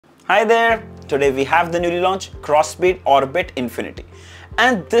Hi there! Today we have the newly launched Crossbeats Orbit Infiniti,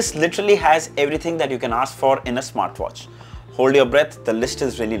 and this literally has everything that you can ask for in a smartwatch. Hold your breath, the list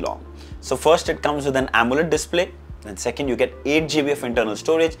is really long. So first it comes with an Amoled display, then second you get 8 GB of internal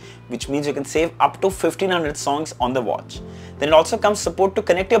storage, which means you can save up to 1500 songs on the watch. Then it also comes support to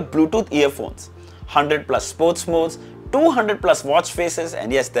connect your Bluetooth earphones, 100 plus sports modes, 200 plus watch faces,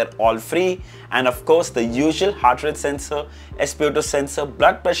 and yes, they're all free, and of course the usual heart rate sensor, SpO2 sensor,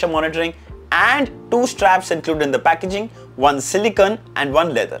 blood pressure monitoring, and 2 straps included in the packaging, one silicone and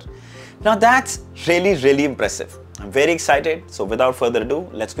one leather. Now that's really impressive. I'm very excited, so without further ado,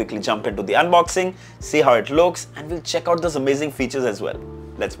 let's quickly jump into the unboxing, see how it looks, and we'll check out those amazing features as well.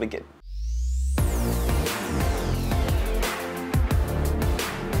 Let's begin.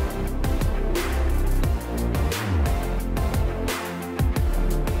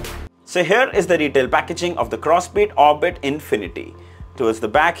 So here is the retail packaging of the Crossbeats Orbit Infiniti. Towards the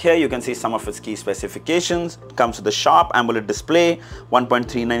back here, you can see some of its key specifications. It comes with a sharp AMOLED display,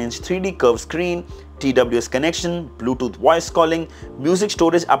 1.39-inch 3D curved screen, TWS connection, Bluetooth voice calling, music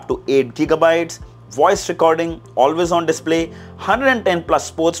storage up to 8 GB, voice recording, always on display, 110 plus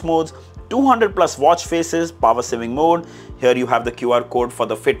sports modes, 200 plus watch faces, power saving mode. Here you have the QR code for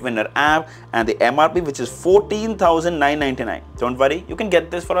the FitWinner app and the MRP, which is 14,999. Don't worry, you can get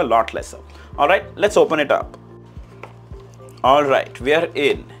this for a lot lesser. Alright, let's open it up. Alright, we are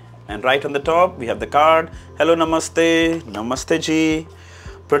in, and right on the top we have the card. Hello, namaste, namaste ji.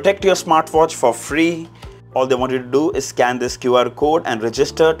 Protect your smartwatch for free. All they want you to do is scan this QR code and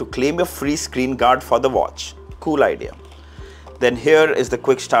register to claim your free screen guard for the watch. Cool idea. Then here is the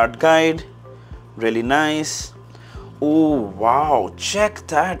quick start guide, really nice. Oh wow, check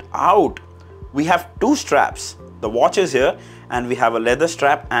that out. We have 2 straps. The watch is here, and we have a leather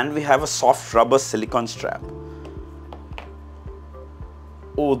strap and we have a soft rubber silicone strap.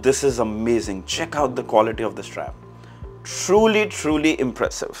 Oh, this is amazing. Check out the quality of the strap. Truly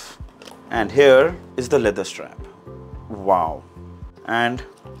impressive. And here is the leather strap. Wow. And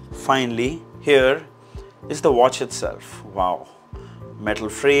finally, here is the watch itself. Wow. Metal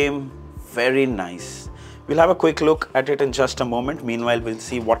frame, very nice. We'll have a quick look at it in just a moment. Meanwhile, we'll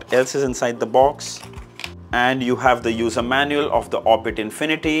see what else is inside the box. And you have the user manual of the Orbit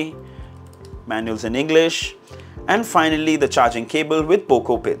Infiniti, manuals in English, and finally the charging cable with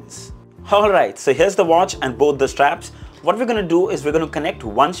POCO pins. Alright, so here's the watch and both the straps. What we're going to do is we're going to connect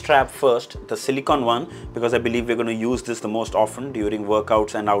one strap first, the silicone one, because I believe we're going to use this the most often during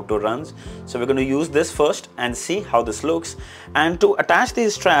workouts and outdoor runs. So we're going to use this first and see how this looks. And to attach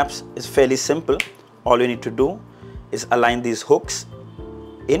these straps is fairly simple. All you need to do is align these hooks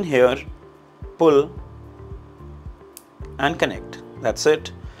in here, pull and connect. That's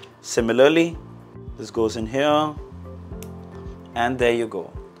it. Similarly, this goes in here, and there you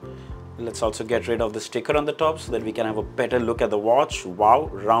go. Let's also get rid of the sticker on the top so that we can have a better look at the watch. Wow,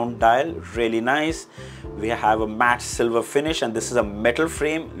 round dial, really nice. We have a matte silver finish, and this is a metal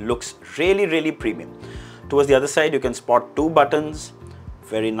frame, looks really premium. Towards the other side, you can spot 2 buttons,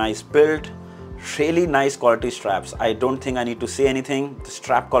 very nice build, really nice quality straps. I don't think I need to say anything. The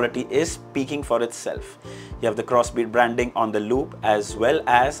strap quality is speaking for itself. You have the Crossbeats branding on the loop as well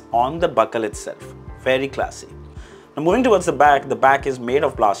as on the buckle itself. Very classy. Now moving towards the back is made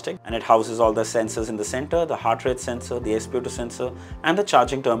of plastic, and it houses all the sensors in the center, the heart rate sensor, the SpO2 sensor, and the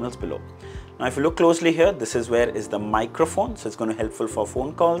charging terminals below. Now if you look closely here, this is where is the microphone, so it's going to be helpful for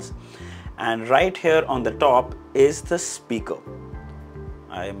phone calls. And right here on the top is the speaker.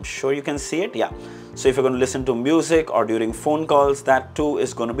 I am sure you can see it, yeah. So if you're going to listen to music or during phone calls, that too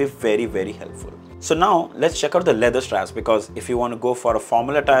is going to be very helpful. So now let's check out the leather straps, because if you want to go for a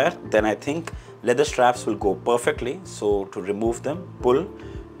formal attire, then I think leather straps will go perfectly. So to remove them, pull,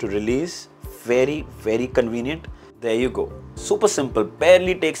 to release, very convenient. There you go. Super simple,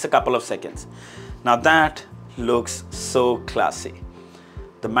 barely takes a couple of seconds. Now that looks so classy.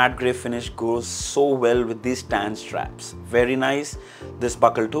 The matte grey finish goes so well with these tan straps. Very nice. This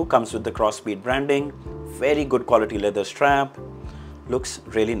buckle too comes with the Crossbeats branding. Very good quality leather strap. Looks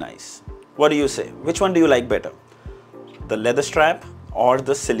really nice. What do you say? Which one do you like better? The leather strap or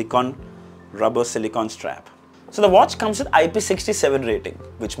the rubber silicone strap? So the watch comes with IP67 rating,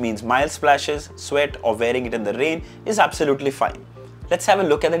 which means mild splashes, sweat or wearing it in the rain is absolutely fine. Let's have a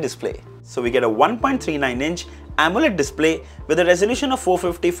look at the display. So we get a 1.39-inch AMOLED display with a resolution of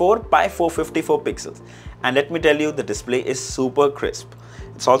 454 by 454 pixels. And let me tell you, the display is super crisp.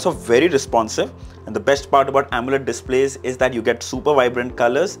 It's also very responsive, and the best part about AMOLED displays is that you get super vibrant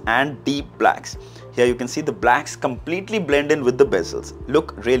colors and deep blacks. Here you can see the blacks completely blend in with the bezels.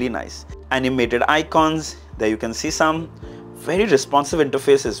 Look really nice. Animated icons, there you can see some. Very responsive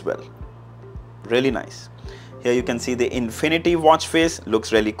interface as well. Really nice. Here you can see the Infiniti watch face,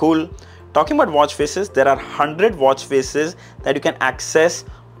 looks really cool. Talking about watch faces, there are 100 watch faces that you can access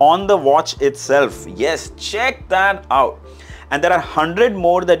on the watch itself. Yes, check that out. And there are 100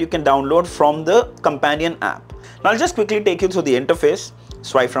 more that you can download from the companion app. Now I'll just quickly take you through the interface.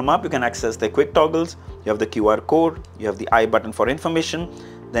 Swipe from up, you can access the quick toggles. You have the QR code, you have the I button for information.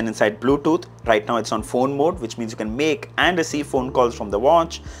 Then inside Bluetooth, right now it's on phone mode, which means you can make and receive phone calls from the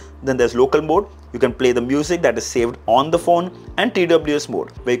watch. Then there's local mode, you can play the music that is saved on the phone, and TWS mode,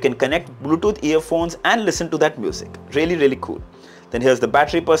 where you can connect Bluetooth earphones and listen to that music. Really, really cool. Then here's the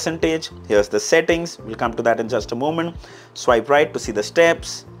battery percentage, here's the settings, we'll come to that in just a moment. Swipe right to see the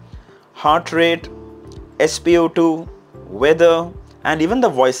steps, heart rate, SpO2, weather, and even the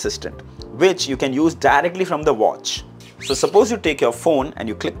voice assistant, which you can use directly from the watch. So suppose you take your phone and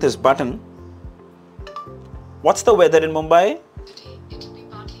you click this button. What's the weather in Mumbai?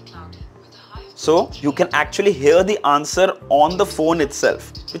 So you can actually hear the answer on the phone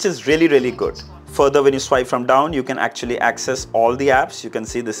itself, which is really, really good. Further, when you swipe from down, you can actually access all the apps. You can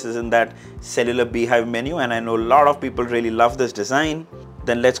see this is in that cellular beehive menu, and I know a lot of people really love this design.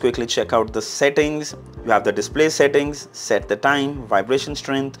 Then let's quickly check out the settings. You have the display settings, set the time, vibration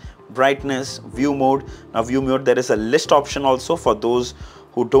strength, brightness, view mode. Now view mode, there is a list option also for those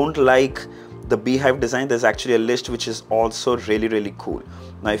who don't like the beehive design. There's actually a list which is also really, really cool.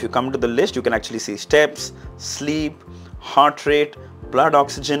 Now if you come to the list, you can actually see steps, sleep, heart rate, blood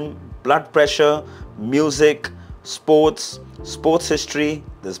oxygen, blood pressure, music, sports, sports history,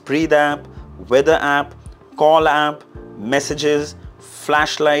 there's breathe app, weather app, call app, messages,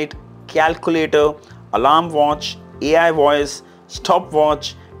 flashlight, calculator, alarm watch, AI voice,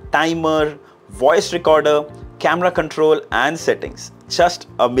 stopwatch, timer, voice recorder, camera control, and settings. Just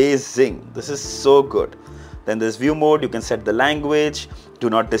amazing. This is so good. Then there's view mode, you can set the language, do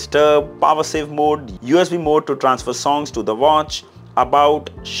not disturb, power save mode, USB mode to transfer songs to the watch, about,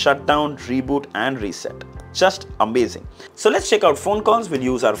 shutdown, reboot, and reset. Just amazing. So let's check out phone calls. We'll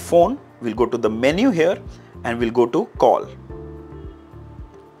use our phone. We'll go to the menu here and we'll go to call.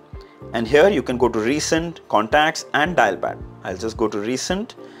 And here you can go to recent, contacts, and dial pad. I'll just go to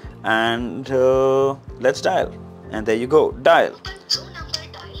recent and let's dial. And there you go, dial.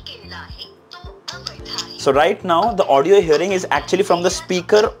 So right now the audio you're hearing is actually from the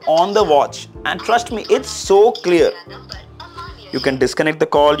speaker on the watch, and trust me, it's so clear. You can disconnect the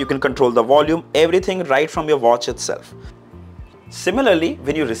call, you can control the volume, everything right from your watch itself. Similarly,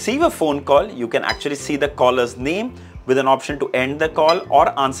 when you receive a phone call, you can actually see the caller's name with an option to end the call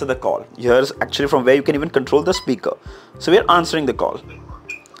or answer the call. Here's actually from where you can even control the speaker. So we're answering the call.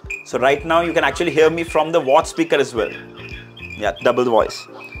 So right now you can actually hear me from the watch speaker as well. Yeah, double voice.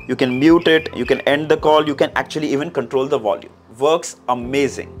 You can mute it, you can end the call, you can actually even control the volume. Works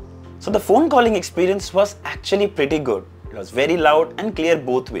amazing. So the phone calling experience was actually pretty good. It was very loud and clear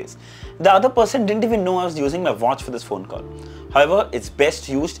both ways. The other person didn't even know I was using my watch for this phone call. However, it's best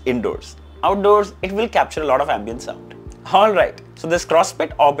used indoors. Outdoors, it will capture a lot of ambient sound. Alright, so this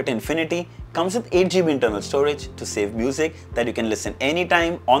Crossbeats Orbit Infiniti comes with 8GB internal storage to save music that you can listen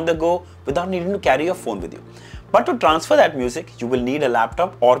anytime on the go without needing to carry your phone with you. But to transfer that music, you will need a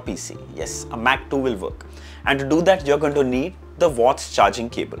laptop or PC. Yes, a Mac too will work. And to do that, you're going to need the watch charging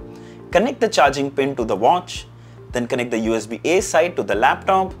cable. Connect the charging pin to the watch, then connect the USB-A side to the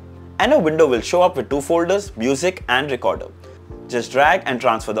laptop, and a window will show up with two folders, music and recorder. Just drag and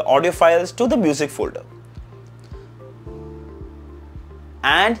transfer the audio files to the music folder.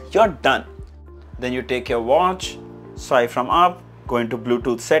 And you're done. Then you take your watch, swipe from up, go into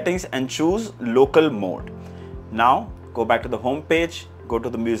Bluetooth settings and choose local mode. Now go back to the home page, go to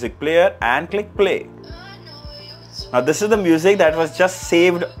the music player and click play. Now this is the music that was just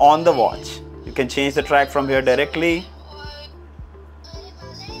saved on the watch. You can change the track from here directly.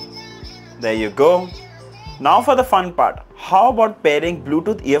 There you go. Now for the fun part. How about pairing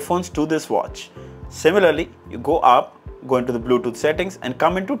Bluetooth earphones to this watch? Similarly, you go up, go into the Bluetooth settings and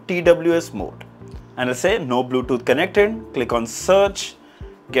come into TWS mode. And it'll say no Bluetooth connected. Click on search,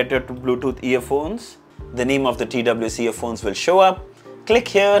 get your Bluetooth earphones. The name of the TWS earphones will show up. Click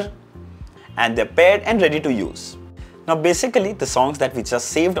here and they're paired and ready to use. Now basically the songs that we just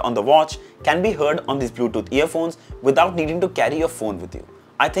saved on the watch can be heard on these Bluetooth earphones without needing to carry your phone with you.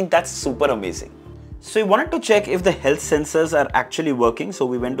 I think that's super amazing. So we wanted to check if the health sensors are actually working. So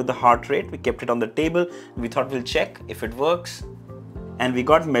we went to the heart rate, we kept it on the table. We thought we'll check if it works. And we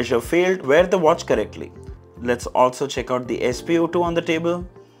got measure failed, wear the watch correctly. Let's also check out the SpO2 on the table.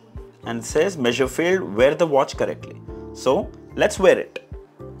 And it says measure failed, wear the watch correctly. So let's wear it.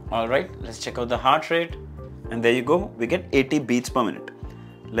 Alright, let's check out the heart rate. And there you go, we get 80 beats per minute.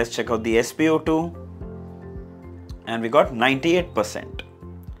 Let's check out the SpO2, and we got 98%.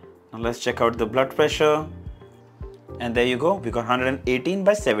 Now let's check out the blood pressure, and there you go, we got 118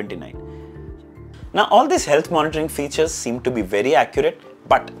 by 79. Now all these health monitoring features seem to be very accurate,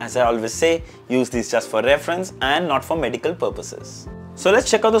 but as I always say, use these just for reference and not for medical purposes. So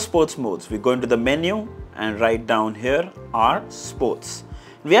let's check out the sports modes. We go into the menu and right down here are sports.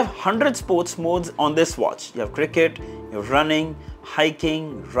 We have 100 sports modes on this watch. You have cricket, you have running,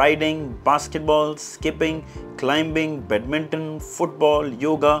 hiking, riding, basketball, skipping, climbing, badminton, football,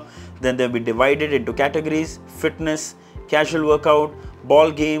 yoga. Then they'll be divided into categories: fitness, casual workout,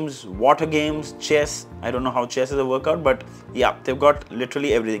 ball games, water games, chess. I don't know how chess is a workout, but yeah, they've got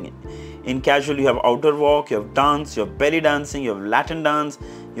literally everything in casual. You have outdoor walk, you have dance, you have belly dancing, you have Latin dance,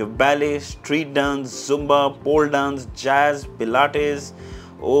 you have ballet, street dance, Zumba, pole dance, jazz, Pilates.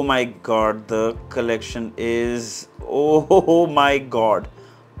 Oh my god, the collection is, oh my god,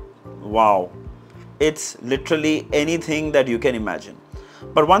 wow. It's literally anything that you can imagine.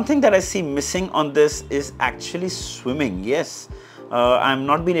 But one thing that I see missing on this is actually swimming. Yes, I'm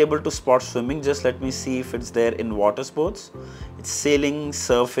not being able to spot swimming. Just let me see if it's there in water sports. It's sailing,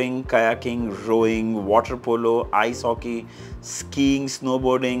 surfing, kayaking, rowing, water polo, ice hockey, skiing,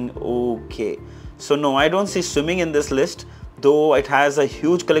 snowboarding. Okay, so no, I don't see swimming in this list, though it has a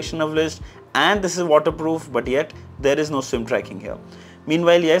huge collection of lists and this is waterproof, but yet there is no swim tracking here.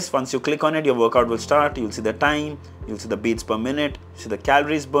 Meanwhile, yes, once you click on it, your workout will start. You'll see the time, you'll see the beats per minute, see the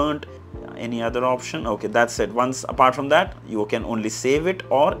calories burnt. Any other option? Okay, that's it. Once apart from that, you can only save it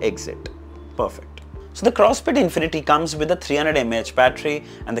or exit. Perfect. So the Crossbeats Infiniti comes with a 300 mAh battery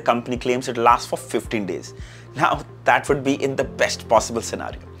and the company claims it lasts for 15 days. Now that would be in the best possible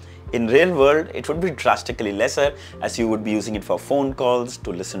scenario. In real world, it would be drastically lesser, as you would be using it for phone calls, to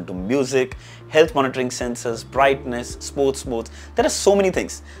listen to music, health monitoring sensors, brightness, sports modes. There are so many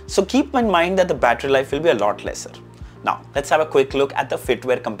things. So keep in mind that the battery life will be a lot lesser. Now, let's have a quick look at the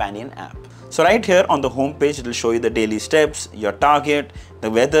Fitwear Companion app. So right here on the home page, it will show you the daily steps, your target, the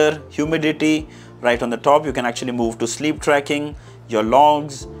weather, humidity. Right on the top, you can actually move to sleep tracking, your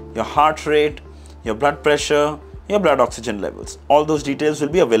logs, your heart rate, your blood pressure, your blood oxygen levels. All those details will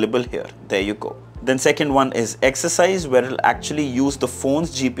be available here. There you go. Then second one is exercise, where it'll actually use the phone's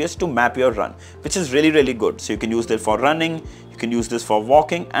GPS to map your run, which is really good. So you can use this for running, you can use this for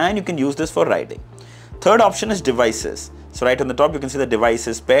walking, and you can use this for riding. Third option is devices. So right on the top, you can see the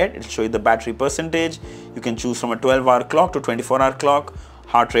devices paired. It'll show you the battery percentage. You can choose from a 12-hour clock to 24-hour clock,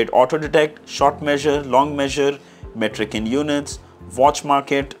 heart rate auto detect, short measure, long measure, metric in units, watch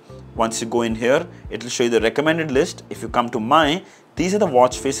market. Once you go in here, it will show you the recommended list. If you come to my, these are the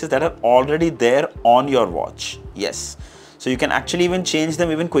watch faces that are already there on your watch. Yes. So you can actually even change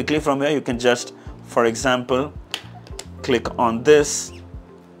them even quickly from here. You can just, for example, click on this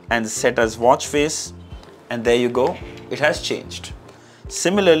and set as watch face. And there you go. It has changed.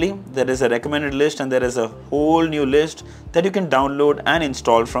 Similarly, there is a recommended list and there is a whole new list that you can download and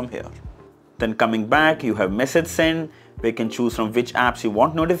install from here. Then coming back, you have message send, where you can choose from which apps you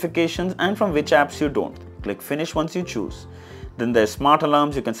want notifications and from which apps you don't. Click finish once you choose. Then there's smart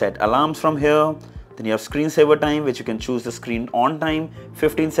alarms. You can set alarms from here. Then you have screensaver time, which you can choose the screen on time,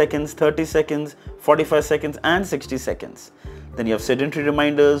 15 seconds, 30 seconds, 45 seconds and 60 seconds. Then you have sedentary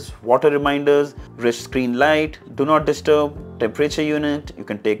reminders, water reminders, wrist screen light, do not disturb, temperature unit. You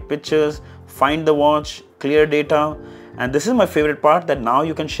can take pictures, find the watch, clear data. And this is my favorite part, that now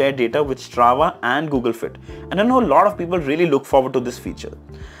you can share data with Strava and Google Fit. And I know a lot of people really look forward to this feature.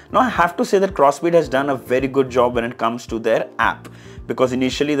 Now I have to say that Crossbeats has done a very good job when it comes to their app, because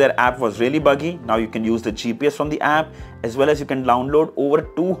initially their app was really buggy. Now you can use the GPS from the app, as well as you can download over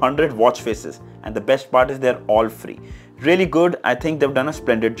 200 watch faces. And the best part is they're all free. Really good. I think they've done a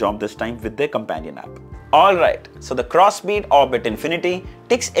splendid job this time with their companion app. Alright, so the Crossbeats Orbit Infiniti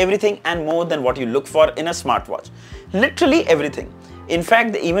ticks everything and more than what you look for in a smartwatch. Literally everything. In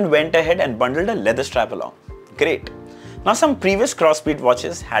fact, they even went ahead and bundled a leather strap along. Great. Now some previous Crossbeats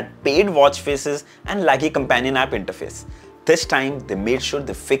watches had paid watch faces and laggy companion app interface. This time they made sure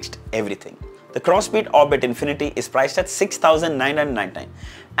they fixed everything. The Crossbeats Orbit Infiniti is priced at 6,999,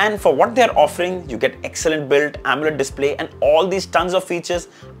 and for what they are offering, you get excellent build, Amoled display and all these tons of features.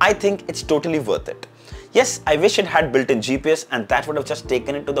 I think it's totally worth it. Yes, I wish it had built-in GPS, and that would have just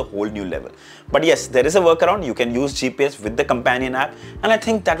taken it to the whole new level. But yes, there is a workaround. You can use GPS with the companion app, and I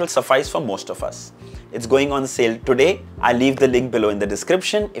think that will suffice for most of us. It's going on sale today. I'll leave the link below in the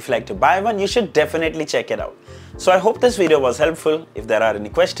description. If you like to buy one, you should definitely check it out. So I hope this video was helpful. If there are any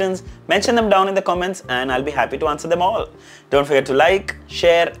questions, mention them down in the comments and I'll be happy to answer them all. Don't forget to like,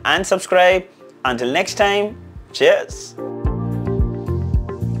 share and subscribe. Until next time, cheers.